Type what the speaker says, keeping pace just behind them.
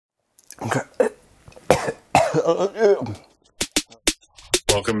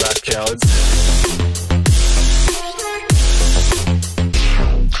Welcome back, cowards.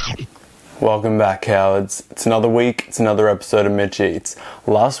 Welcome back, cowards. It's another week, it's another episode of Mitch Eats.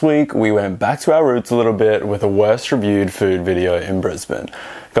 Last week, we went back to our roots a little bit with a worst reviewed food video in Brisbane.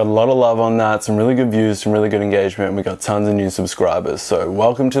 Got a lot of love on that, some really good views, some really good engagement, and we got tons of new subscribers. So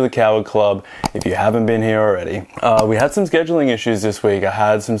welcome to the Coward Club if you haven't been here already. We had some scheduling issues this week. I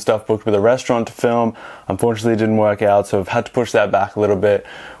had some stuff booked with a restaurant to film. Unfortunately, it didn't work out, so I've had to push that back a little bit,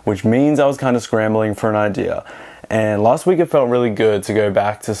 which means I was kind of scrambling for an idea. And last week it felt really good to go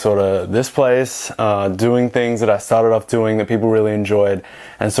back to sort of this place, doing things that I started off doing that people really enjoyed.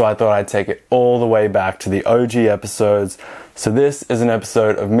 And so I thought I'd take it all the way back to the OG episodes. So this is an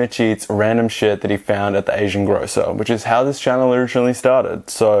episode of Mitch Eats random shit that he found at the Asian grocer, which is how this channel originally started.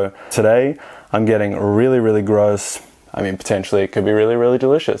 So today I'm getting really, really gross. I mean, potentially it could be really, really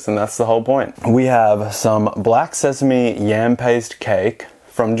delicious, and that's the whole point. We have some black sesame yam paste cake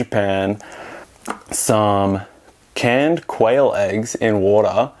from Japan, some canned quail eggs in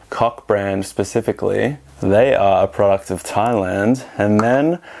water, Cock brand specifically. They are a product of Thailand. And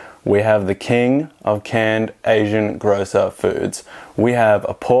then we have the king of canned Asian grocer foods. We have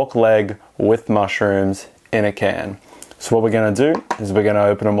a pork leg with mushrooms in a can. So what we're gonna do is we're gonna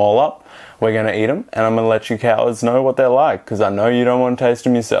open them all up, we're gonna eat them, and I'm gonna let you cowards know what they're like, because I know you don't want to taste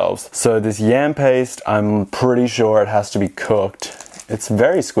them yourselves. So this yam paste, I'm pretty sure it has to be cooked. It's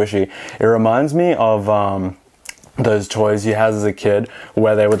very squishy. It reminds me of those toys you had as a kid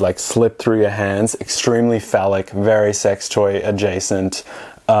where they would like slip through your hands. Extremely phallic, very sex toy adjacent,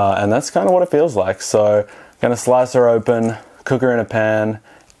 and that's kind of what it feels like. So I'm gonna slice her open, cook her in a pan,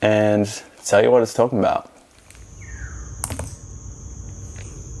 and tell you what it's talking about.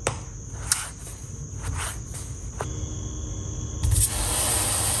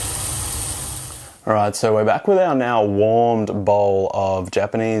 Alright, so we're back with our now warmed bowl of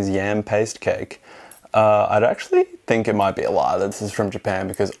Japanese yam paste cake. I'd actually think it might be a lie that this is from Japan,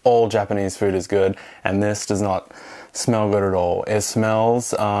 because all Japanese food is good, and this does not smell good at all. It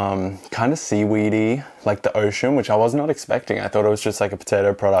smells kind of seaweedy, like the ocean, which I was not expecting. I thought it was just like a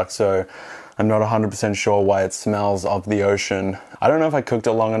potato product, so I'm not 100% sure why it smells of the ocean. I don't know if I cooked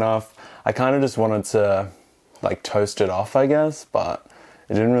it long enough. I kind of just wanted to like toast it off, I guess, but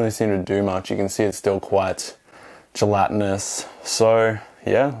it didn't really seem to do much. You can see it's still quite gelatinous. So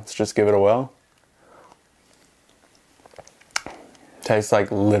yeah, let's just give it a whirl. Tastes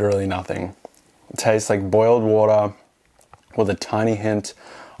like literally nothing. It tastes like boiled water with a tiny hint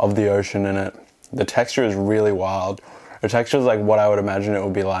of the ocean in it. The texture is really wild. The texture is like what I would imagine it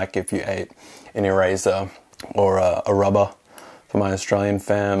would be like if you ate an eraser or a rubber for my Australian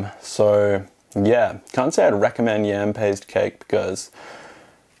fam. So yeah, can't say I'd recommend yam paste cake because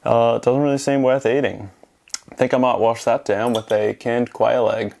it doesn't really seem worth eating. I think I might wash that down with a canned quail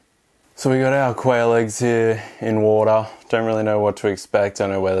egg. So we got our quail eggs here in water. Don't really know what to expect. Don't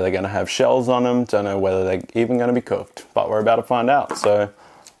know whether they're going to have shells on them. Don't know whether they're even going to be cooked. But we're about to find out. So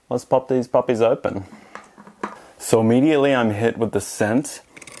let's pop these puppies open. So immediately I'm hit with the scent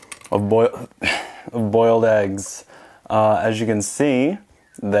of boiled eggs. As you can see,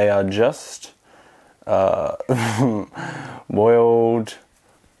 they are just boiled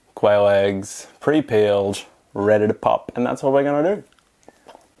quail eggs, pre-peeled, ready to pop. And that's what we're going to do.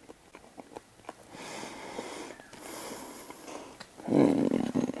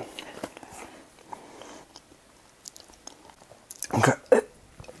 Okay.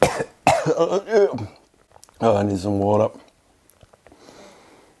 Oh, I need some water.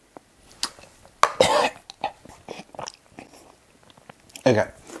 Okay,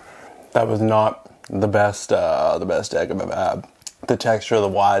 that was not the best egg I've ever had. The texture of the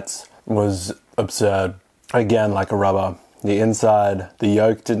whites was absurd. Again, like a rubber. The inside, the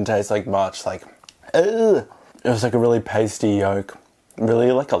yolk didn't taste like much. Like, ugh. It was like a really pasty yolk.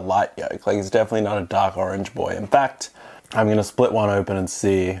 Really like a light yolk. Like, it's definitely not a dark orange boy. In fact, I'm going to split one open and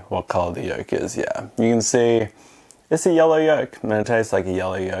see what color the yolk is. Yeah, you can see it's a yellow yolk. And it tastes like a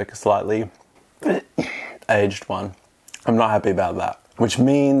yellow yolk, a slightly aged one. I'm not happy about that. Which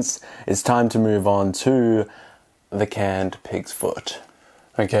means it's time to move on to the canned pig's foot.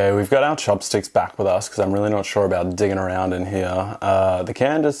 Okay, we've got our chopsticks back with us because I'm really not sure about digging around in here. The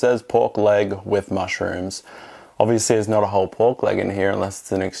can just says pork leg with mushrooms. Obviously, there's not a whole pork leg in here unless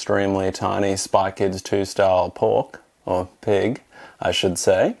it's an extremely tiny Spy Kids 2 style pork, or pig, I should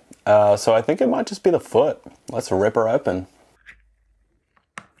say. So I think it might just be the foot. Let's rip her open.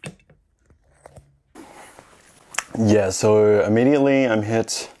 Yeah, so immediately I'm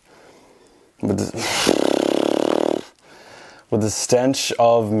hit with with the stench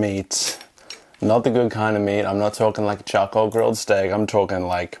of meat. Not the good kind of meat. I'm not talking like a charcoal grilled steak. I'm talking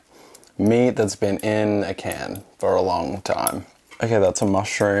like meat that's been in a can for a long time. Okay, that's a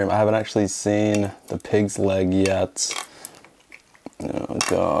mushroom. I haven't actually seen the pig's leg yet. Oh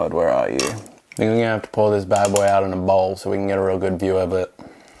God, where are you? I think I'm gonna have to pour this bad boy out in a bowl so we can get a real good view of it.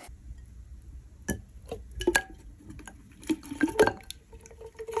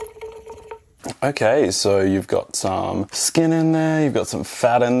 Okay, so you've got some skin in there, you've got some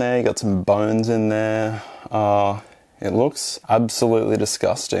fat in there, you've got some bones in there. It looks absolutely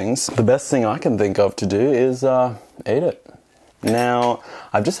disgusting. So the best thing I can think of to do is eat it. Now,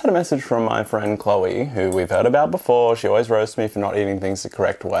 I've just had a message from my friend Chloe, who we've heard about before. She always roasts me for not eating things the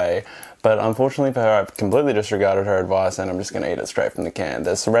correct way. But unfortunately for her, I've completely disregarded her advice and I'm just going to eat it straight from the can.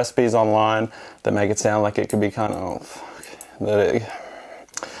 There's some recipes online that make it sound like it could be kind of... that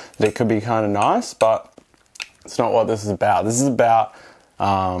it could be kind of nice, but it's not what this is about. This is about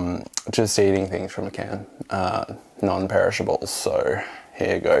just eating things from a can, non-perishables. So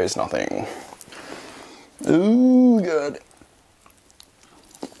here goes nothing. Ooh, good.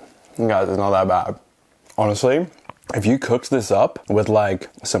 Guys, it's not that bad. Honestly, if you cooked this up with like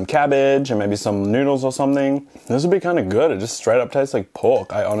some cabbage and maybe some noodles or something, this would be kind of good. It just straight up tastes like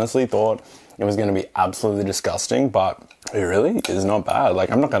pork. I honestly thought it was going to be absolutely disgusting, but it really is not bad.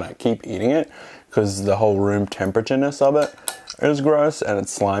 Like, I'm not going to keep eating it because the whole room temperatureness of it is gross and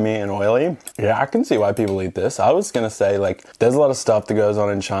it's slimy and oily. Yeah, I can see why people eat this. I was going to say, like, there's a lot of stuff that goes on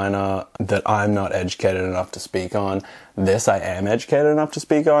in China that I'm not educated enough to speak on. This I am educated enough to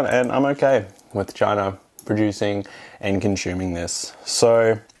speak on, and I'm okay with China producing and consuming this.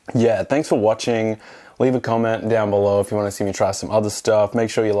 So yeah, thanks for watching. Leave a comment down below if you want to see me try some other stuff. Make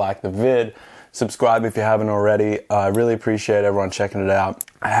sure you like the vid. Subscribe if you haven't already. I really appreciate everyone checking it out.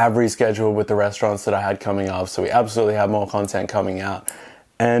 I have rescheduled with the restaurants that I had coming up, so we absolutely have more content coming out.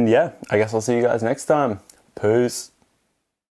 And yeah, I guess I'll see you guys next time. Peace.